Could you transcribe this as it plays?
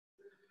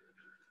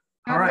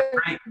All Have right,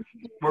 their, great.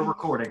 We're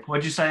recording.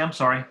 What'd you say? I'm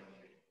sorry.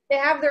 they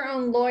have their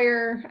own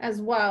lawyer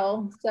as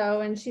well.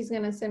 So, and she's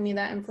going to send me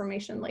that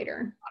information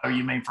later. Oh,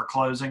 you mean for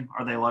closing?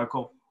 Are they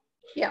local?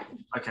 Yeah.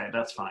 Okay,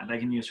 that's fine. They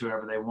can use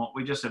whoever they want.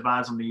 We just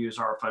advise them to use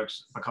our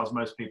folks because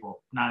most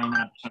people,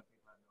 99%.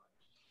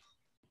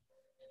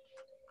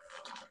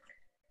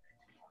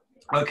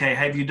 Okay,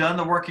 have you done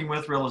the working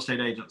with real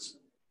estate agents?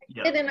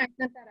 Yeah. And then I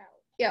sent that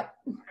out. Yep.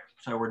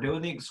 So we're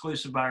doing the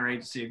exclusive buyer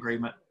agency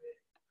agreement.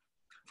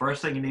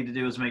 First thing you need to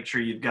do is make sure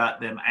you've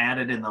got them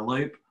added in the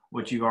loop,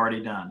 which you've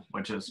already done,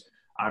 which is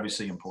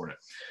obviously important.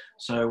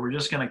 So we're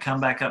just going to come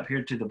back up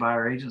here to the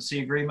buyer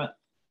agency agreement.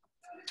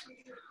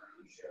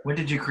 When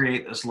did you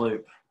create this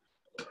loop?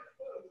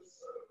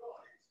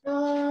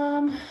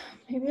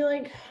 Maybe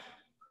like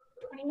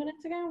 20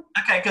 minutes ago.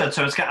 Okay, good.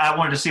 So I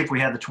wanted to see if we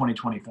had the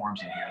 2020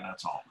 forms in here.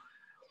 That's all.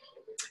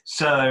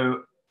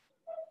 So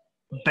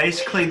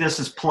basically this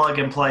is plug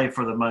and play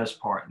for the most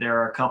part. There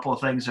are a couple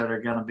of things that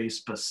are going to be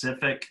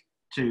specific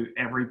to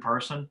every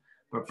person,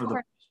 but for the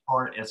most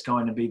part, it's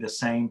going to be the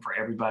same for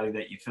everybody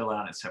that you fill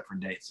out except for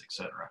dates,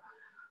 etc.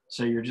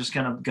 So you're just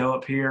going to go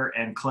up here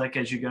and click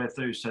as you go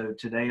through. So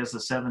today is the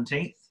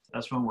 17th.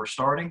 That's when we're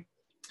starting.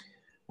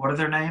 What are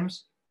their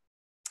names?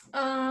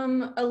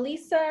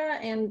 Elisa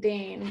and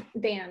Daniel.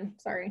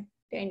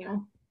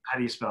 How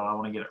do you spell? I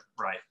want to get it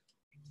right.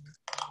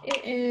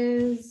 It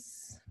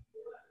is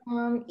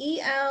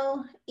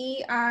Elisa.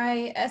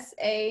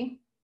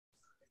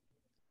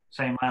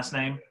 Same last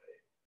name?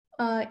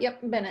 Yep,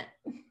 Bennett.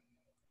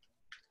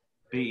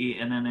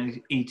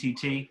 Bennett.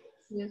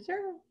 Yes,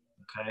 sir.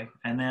 Okay.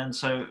 And then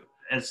so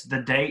it's the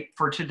date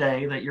for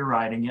today that you're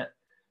writing it,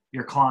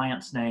 your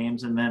client's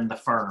names, and then the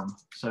firm.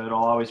 So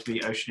it'll always be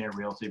Oceanair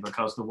Realty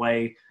because the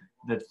way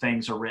that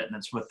things are written,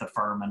 it's with the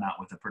firm and not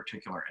with a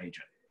particular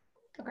agent.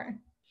 Okay.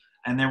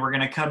 And then we're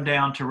going to come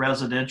down to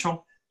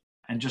residential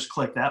and just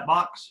click that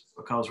box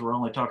because we're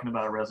only talking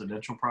about a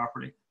residential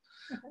property.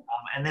 Okay.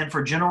 And then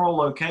for general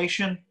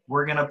location,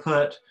 we're going to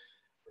put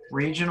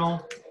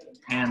regional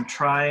and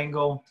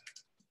triangle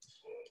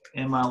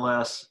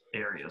MLS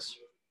areas.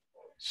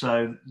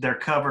 So they're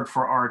covered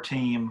for our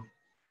team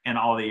in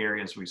all the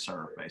areas we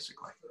serve,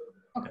 basically.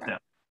 Okay.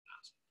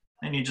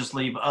 And you just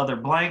leave other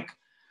blank.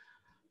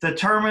 The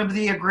term of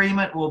the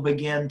agreement will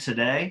begin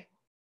today.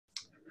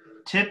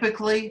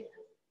 Typically,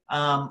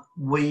 and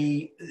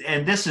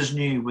this is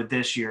new with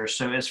this year,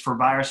 so it's for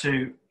buyers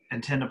who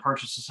intend to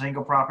purchase a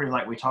single property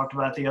like we talked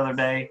about the other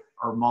day,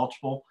 or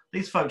multiple.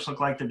 These folks look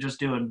like they're just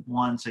doing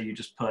one, so you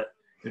just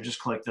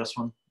click this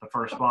one, the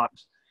first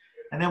box.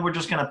 And then we're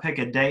just going to pick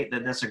a date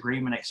that this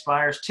agreement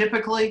expires.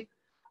 Typically,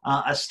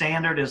 a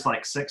standard is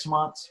like 6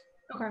 months.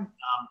 Okay.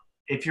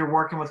 If you're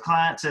working with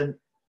clients and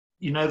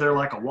you know they're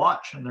like a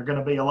watch and they're going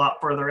to be a lot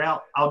further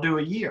out, I'll do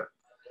a year.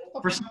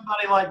 Okay. For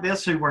somebody like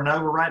this who we're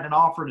writing an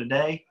offer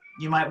today,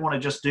 you might want to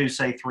just do,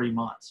 say, 3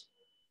 months.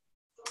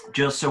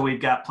 Just so we've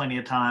got plenty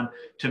of time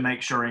to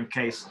make sure in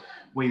case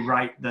we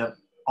write the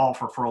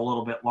offer for a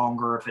little bit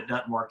longer, if it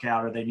doesn't work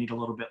out or they need a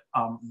little bit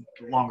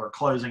longer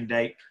closing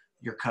date,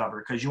 you're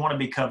covered because you want to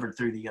be covered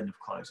through the end of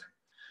closing.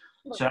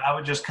 So I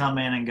would just come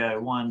in and go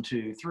 1,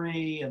 2,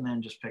 3, and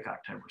then just pick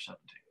October 17th.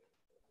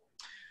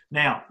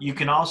 Now, you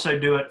can also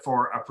do it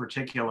for a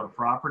particular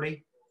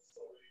property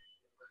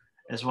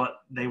is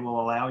what they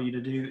will allow you to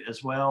do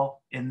as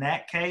well. In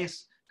that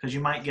case, because you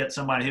might get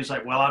somebody who's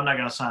like, well, I'm not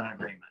going to sign an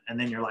agreement. And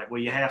then you're like,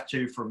 well, you have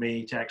to for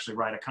me to actually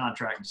write a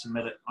contract and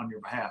submit it on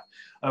your behalf.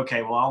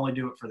 Okay, well, I'll only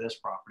do it for this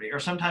property. Or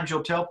sometimes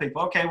you'll tell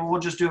people, okay, well, we'll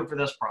just do it for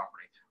this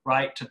property,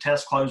 right? To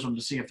test close them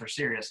to see if they're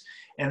serious.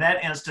 In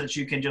that instance,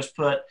 you can just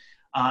put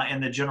in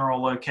the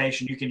general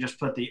location, you can just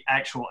put the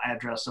actual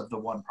address of the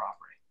one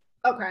property.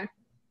 Okay.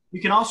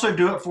 You can also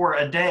do it for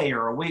a day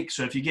or a week.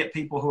 So if you get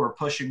people who are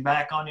pushing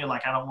back on you,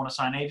 like, I don't want to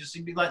sign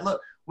agency, be like,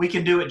 look, we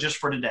can do it just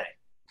for today.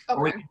 Okay.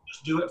 Or we can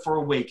just do it for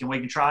a week and we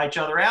can try each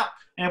other out.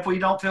 And if we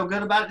don't feel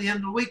good about it at the end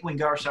of the week, we can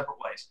go our separate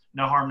ways.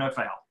 No harm, no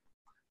foul.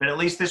 But at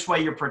least this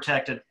way you're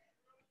protected.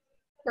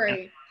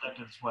 Right.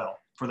 Protected as well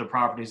for the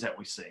properties that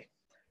we see.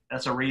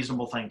 That's a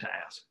reasonable thing to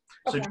ask.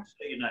 Okay. So just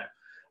so you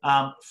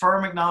know.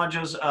 Firm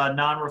acknowledges a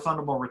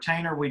non-refundable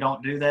retainer. We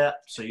don't do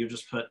that. So you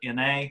just put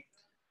NA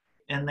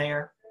in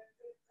there.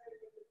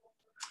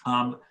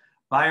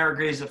 Buyer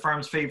agrees that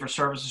firm's fee for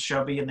services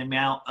shall be in the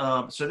amount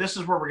of, so this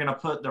is where we're going to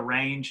put the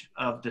range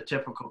of the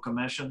typical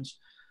commissions.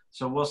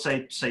 So we'll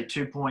say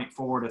 2.4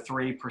 to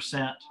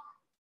 3%.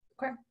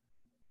 Okay.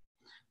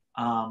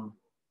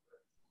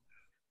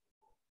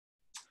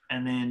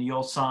 And then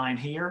you'll sign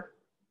here.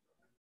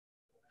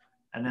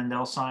 And then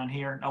they'll sign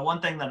here. Now, one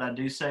thing that I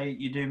do say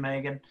you do,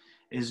 Megan,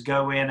 is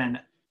go in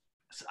and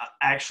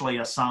actually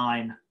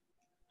assign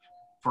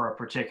for a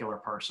particular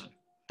person.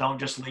 Don't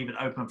just leave it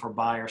open for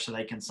buyer so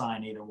they can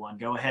sign either one.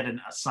 Go ahead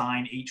and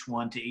assign each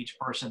one to each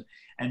person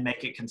and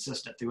make it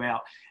consistent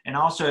throughout. And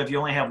also, if you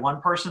only have one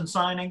person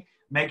signing,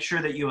 make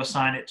sure that you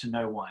assign it to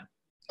no one.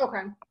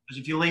 Okay. Because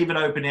if you leave it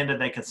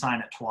open-ended, they could sign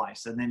it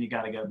twice, and then you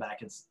got to go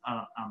back and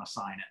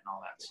unassign it and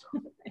all that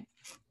stuff.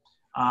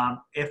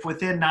 If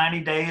within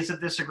 90 days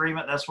of this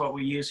agreement, that's what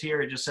we use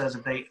here. It just says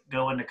if they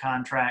go into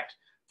contract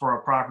for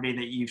a property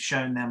that you've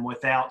shown them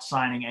without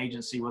signing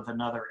agency with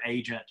another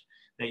agent,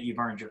 that you've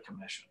earned your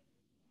commission.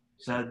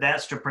 So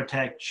that's to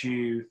protect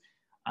you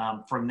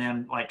from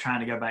them like trying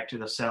to go back to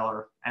the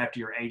seller after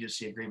your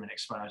agency agreement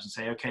expires and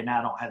say, okay, now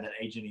I don't have that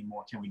agent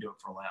anymore. Can we do it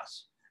for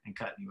less, and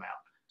cutting you out?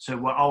 So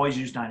we'll always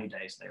use 90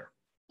 days there.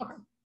 Okay.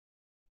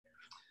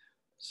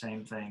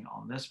 Same thing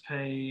on this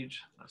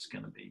page. That's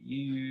going to be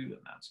you, and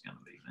that's going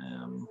to be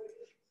them.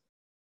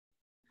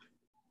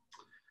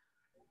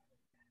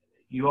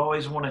 You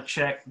always want to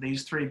check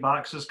these 3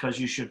 boxes because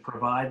you should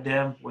provide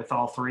them with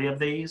all 3 of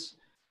these.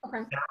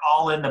 Okay. They're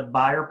all in the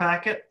buyer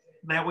packet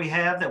that we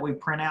have that we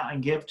print out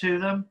and give to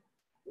them.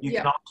 You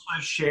can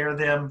also share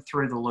them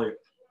through the loop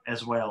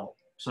as well.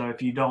 So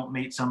if you don't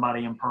meet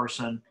somebody in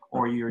person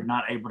or you're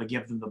not able to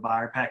give them the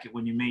buyer packet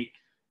when you meet,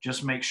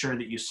 just make sure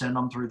that you send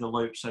them through the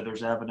loop so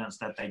there's evidence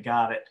that they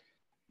got it,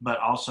 but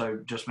also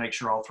just make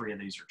sure all 3 of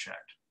these are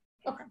checked.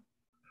 Okay.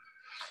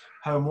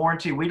 Home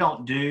warranty, we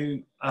don't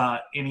do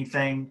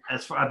anything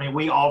as far, I mean,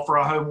 we offer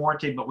a home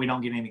warranty, but we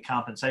don't get any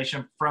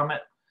compensation from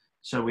it.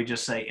 So we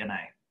just say NA.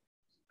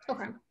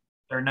 Okay.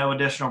 There are no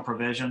additional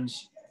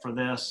provisions for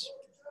this.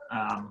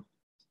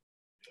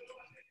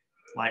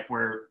 Like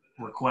we're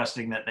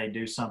requesting that they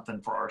do something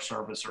for our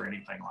service or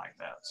anything like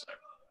that. So.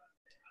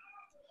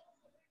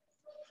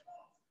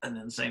 And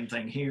then same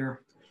thing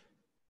here,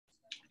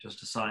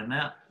 just assign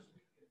that.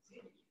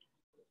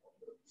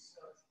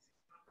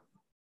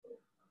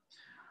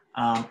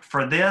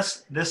 For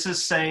this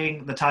is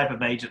saying the type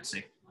of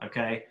agency,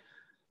 okay?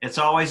 It's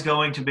always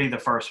going to be the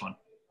first one,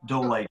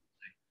 dual agency.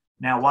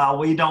 Now, while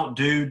we don't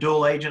do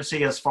dual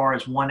agency as far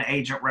as one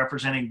agent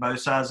representing both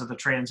sides of the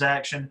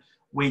transaction,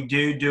 we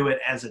do it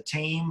as a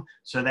team.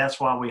 So that's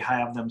why we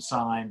have them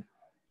sign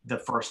the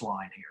first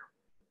line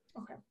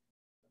here. Okay.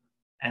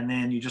 And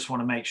then you just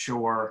want to make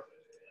sure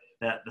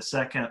that the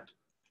second,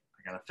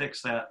 I got to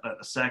fix that, that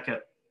the second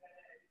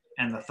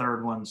and the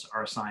third ones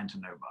are assigned to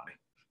nobody.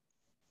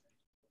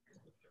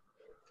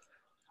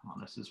 Oh,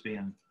 this is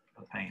being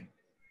a pain.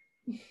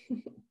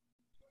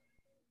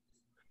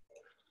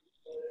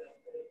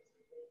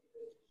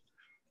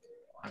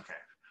 Okay,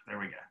 there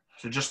we go.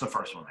 So just the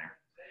first one there.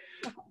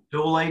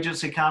 Dual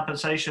agency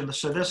compensation.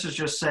 So this is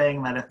just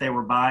saying that if they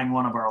were buying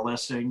one of our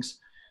listings,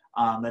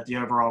 that the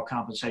overall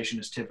compensation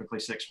is typically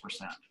 6%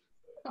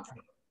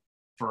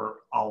 for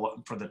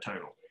the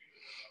total.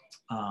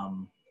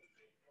 And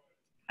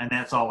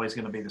that's always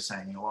going to be the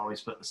same. You'll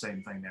always put the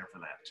same thing there for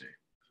that too.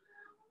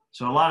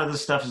 So a lot of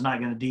this stuff is not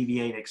going to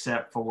deviate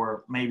except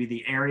for maybe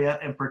the area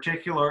in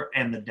particular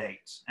and the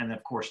dates, and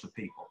of course the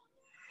people.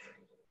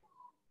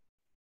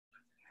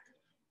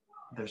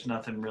 There's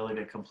nothing really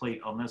to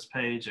complete on this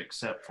page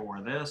except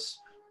for this.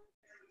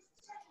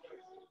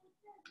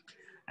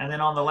 And then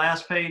on the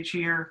last page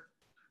here,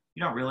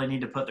 you don't really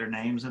need to put their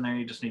names in there.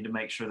 You just need to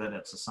make sure that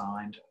it's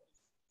assigned.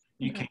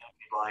 You can't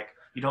be like,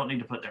 you don't need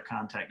to put their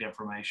contact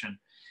information.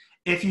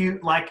 If you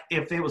like,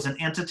 if it was an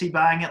entity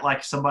buying it,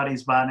 like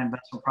somebody's buying an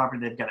investment property,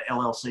 they've got an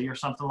LLC or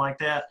something like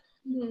that,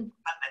 put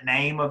the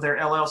name of their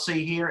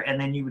LLC here, and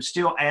then you would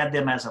still add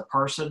them as a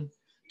person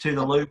to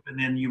the loop, and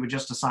then you would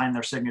just assign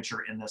their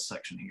signature in this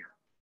section here.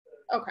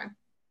 Okay.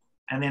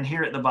 And then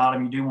here at the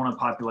bottom, you do want to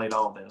populate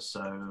all this.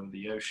 So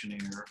the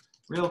Oceaneer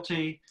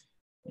Realty,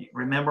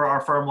 remember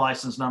our firm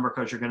license number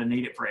because you're going to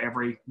need it for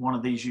every one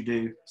of these you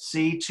do,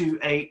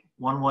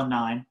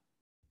 C28119.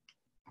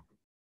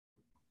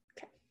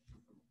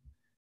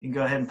 You can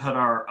go ahead and put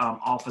our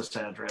office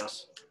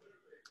address.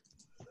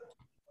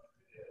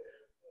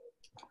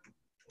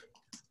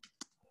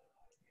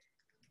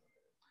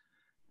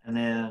 And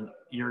then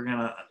you're going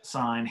to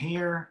sign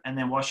here. And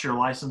then what's your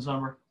license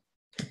number?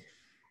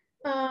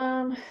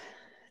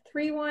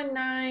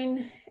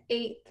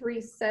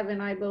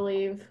 319837, I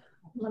believe.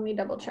 Let me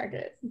double check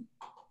it.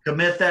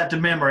 Commit that to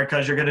memory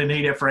because you're going to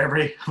need it for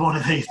every one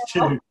of these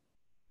too.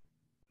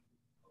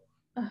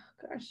 Oh,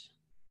 gosh.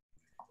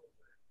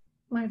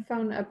 My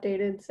phone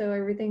updated, so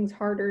everything's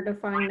harder to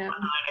find now.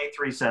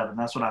 9837,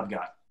 that's what I've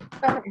got.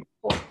 Okay,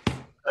 cool.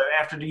 So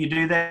after you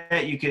do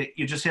that,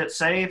 you just hit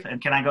save,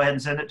 and can I go ahead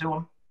and send it to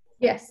them?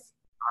 Yes.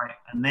 All right,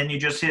 and then you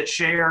just hit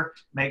share,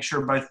 make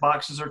sure both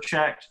boxes are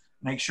checked,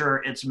 make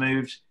sure it's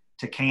moved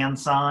to can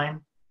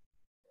sign.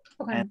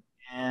 Okay.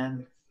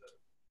 And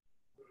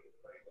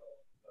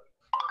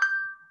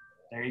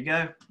there you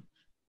go.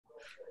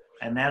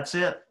 And that's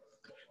it.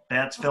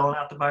 That's filling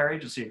out the buyer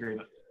agency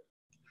agreement.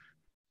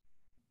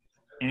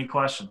 Any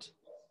questions?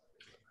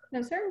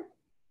 No, sir.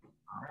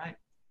 All right.